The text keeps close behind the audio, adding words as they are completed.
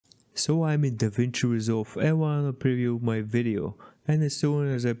So I'm in Davinci Resolve and wanna preview my video, and as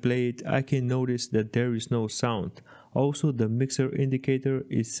soon as I play it I can notice that there is no sound. Also the mixer indicator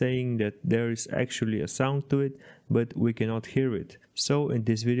is saying that there is actually a sound to it, but we cannot hear it. So in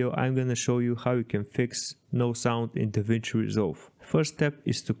this video I'm gonna show you how you can fix no sound in Davinci Resolve. First step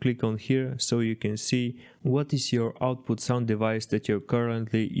is to click on here so you can see what is your output sound device that you're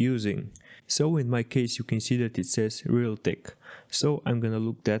currently using. So in my case you can see that it says Realtek. So I'm gonna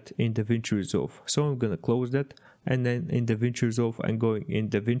look that in Davinci Resolve. So I'm gonna close that, and then in Davinci Resolve I'm going in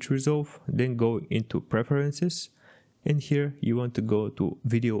Davinci Resolve, then going into Preferences, and here you want to go to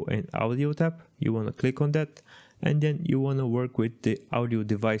Video and Audio tab. You want to click on that, and then you want to work with the audio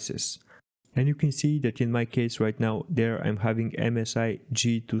devices. And you can see that in my case right now there I'm having MSI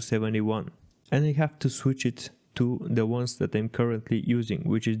G271, and I have to switch it to the ones that I'm currently using,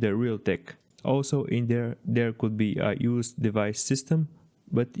 which is the Realtek. Also in there could be a used device system,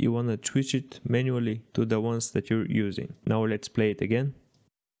 but you want to switch it manually to the ones that you're using. Now let's play it again.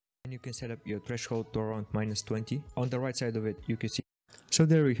 And you can set up your threshold to around -20. On the right side of it you can see. So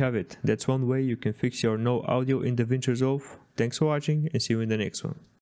there we have it. That's one way you can fix your no audio in Davinci Resolve. Thanks for watching and see you in the next one.